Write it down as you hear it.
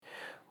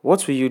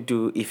What will you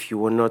do if you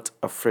were not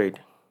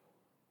afraid?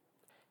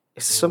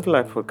 It's a Something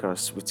Like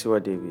Podcast with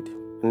Tiwa David,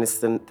 and it's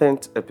the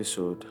 10th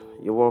episode.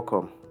 You're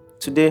welcome.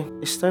 Today,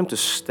 it's time to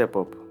step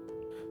up.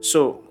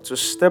 So, to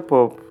step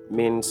up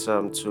means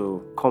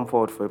to come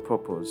forward for a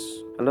purpose,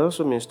 and it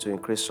also means to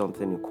increase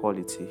something in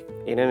quality,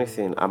 in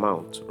anything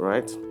amount,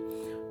 right?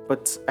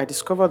 But I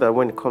discovered that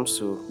when it comes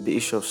to the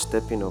issue of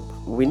stepping up,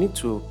 we need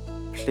to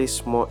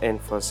place more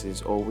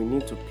emphasis, or we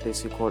need to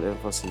place equal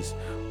emphasis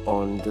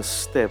on the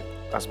step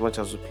as much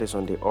as we place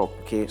on the up.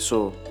 Okay,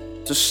 so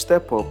to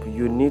step up,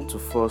 you need to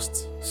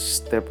first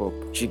step up.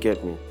 Do you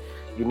get me?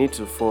 You need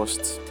to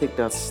first take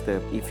that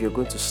step if you're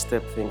going to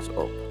step things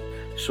up.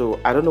 So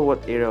I don't know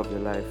what area of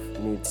your life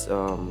needs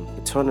a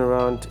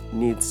turnaround,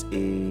 needs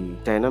a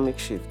dynamic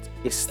shift.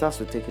 It starts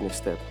with taking a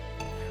step.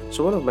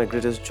 So one of my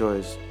greatest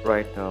joys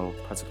right now,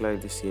 particularly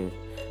this year,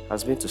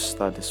 has been to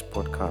start this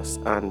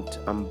podcast, and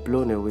I'm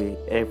blown away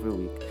every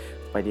week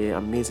by the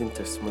amazing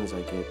testimonies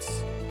I get.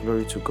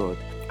 Glory to God.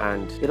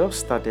 And it all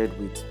started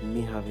with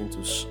me having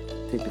to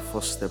take the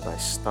first step by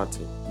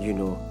starting.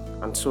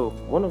 And so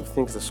one of the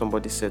things that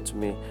somebody said to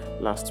me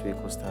last week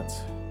was that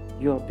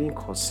you are being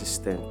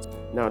consistent.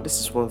 Now, this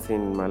is one thing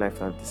in my life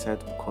that I've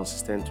decided to be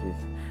consistent with.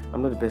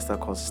 I'm not the best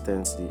at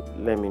consistency,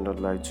 let me not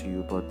lie to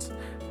you, but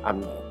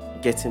I'm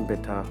getting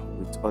better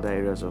with other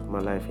areas of my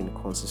life in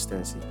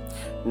consistency.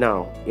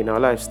 Now, in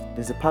our lives,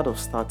 there's a part of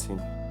starting,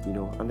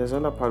 and there's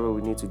another part where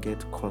we need to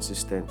get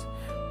consistent.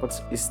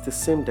 But it's the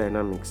same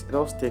dynamics. It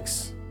all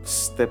takes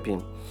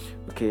stepping.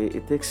 Okay,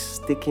 it takes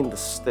taking the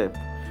step.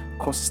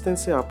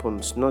 Consistency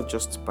happens not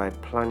just by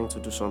planning to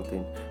do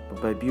something,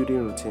 but by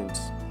building routines.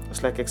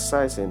 It's like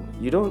exercising.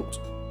 You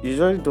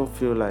usually don't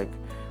feel like,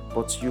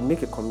 but you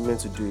make a commitment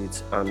to do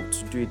it and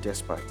to do it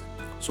despite.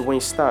 So when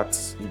you start,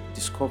 you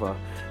discover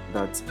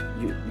that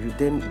you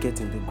then get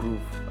in the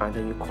groove and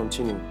then you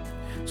continue.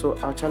 So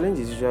our challenge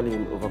is usually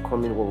in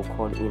overcoming what we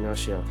call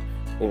inertia,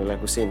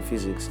 like we say in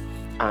physics.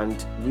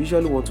 And we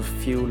usually want to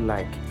feel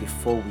like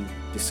before we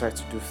decide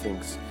to do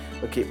things.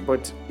 Okay,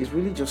 but it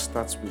really just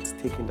starts with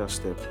taking that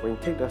step. When you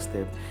take that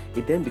step,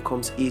 it then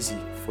becomes easy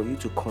for you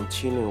to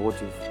continue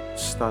what you've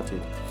started.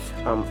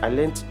 I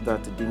learned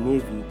that the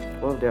Navy,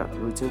 one of their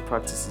routine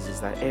practices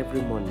is that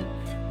every morning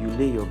you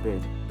lay your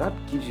bed. That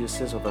gives you a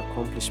sense of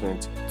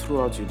accomplishment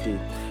throughout your day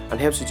and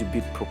helps you to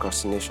beat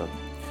procrastination.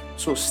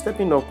 So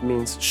stepping up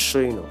means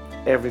showing up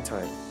every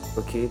time.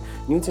 Okay,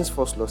 Newton's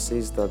first law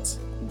says that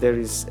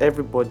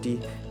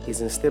everybody is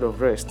in state of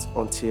rest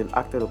until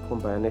acted upon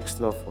by an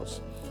external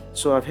force.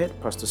 So I've heard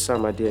Pastor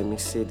Sam Adeyemi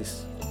say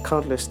this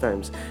countless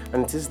times,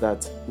 and it is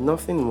that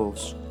nothing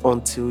moves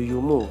until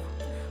you move.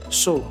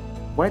 So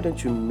why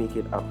don't you make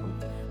it happen?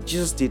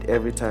 Jesus did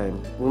every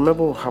time.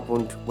 Remember what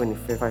happened when he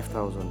fed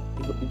 5,000?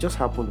 It just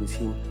happened with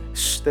him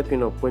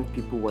stepping up when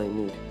people were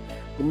in need.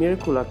 The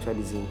miracle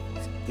actually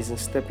is in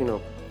stepping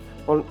up.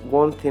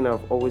 One thing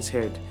I've always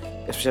heard,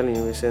 especially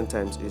in recent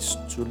times, is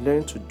to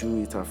learn to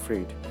do it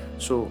afraid.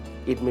 So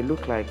it may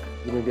look like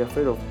you may be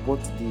afraid of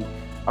what the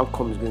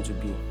outcome is going to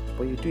be,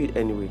 but you do it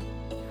anyway.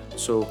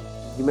 So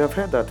you may have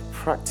heard that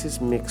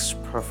practice makes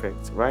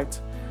perfect, right?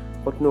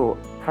 But no,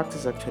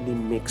 practice actually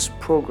makes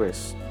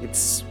progress.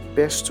 It's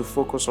best to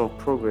focus on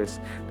progress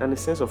than a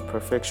sense of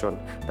perfection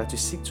that you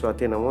seek to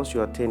attain, and once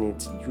you attain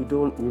it, you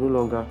no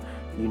longer,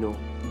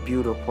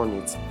 build upon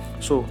it.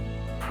 So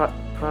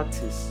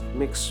practice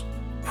makes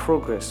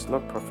progress,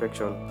 not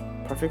perfection.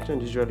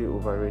 Perfection is usually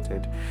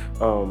overrated.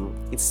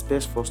 It's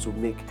best for us to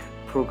make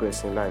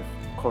progress in life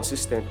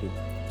consistently.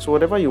 So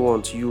whatever you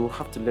want, you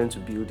have to learn to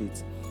build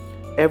it.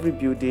 Every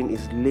building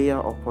is layer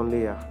upon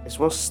layer. It's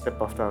one step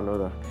after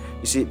another.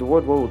 You see, the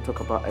word when we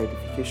talk about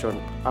edification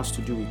has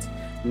to do with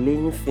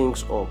laying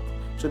things up.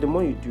 So the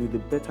more you do, the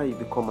better you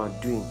become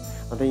at doing,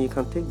 and then you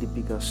can take the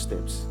bigger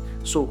steps.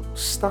 So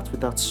start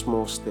with that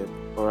small step,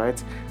 all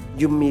right?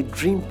 You may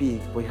dream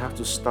big, but you have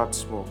to start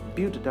small.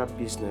 Build that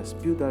business,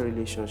 build that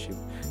relationship,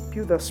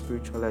 build that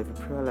spiritual life, your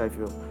prayer life,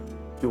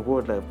 your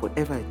word life,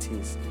 whatever it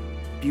is.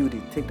 Build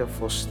it, take that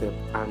first step,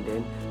 and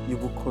then you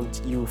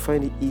will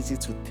find it easy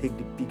to take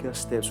the bigger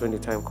steps when the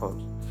time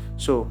comes.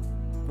 So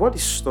what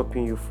is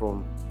stopping you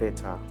from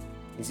better?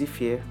 Is it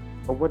fear,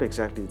 or what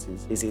exactly it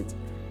is? Is it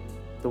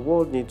the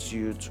world needs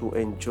you to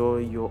enjoy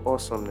your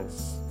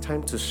awesomeness?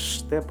 Time to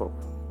step up.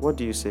 What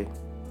do you say?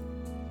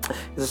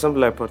 It's a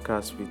Something Like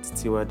Podcast with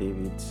Tiwa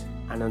David,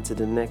 and until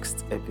the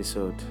next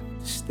episode,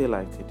 stay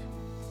lighted.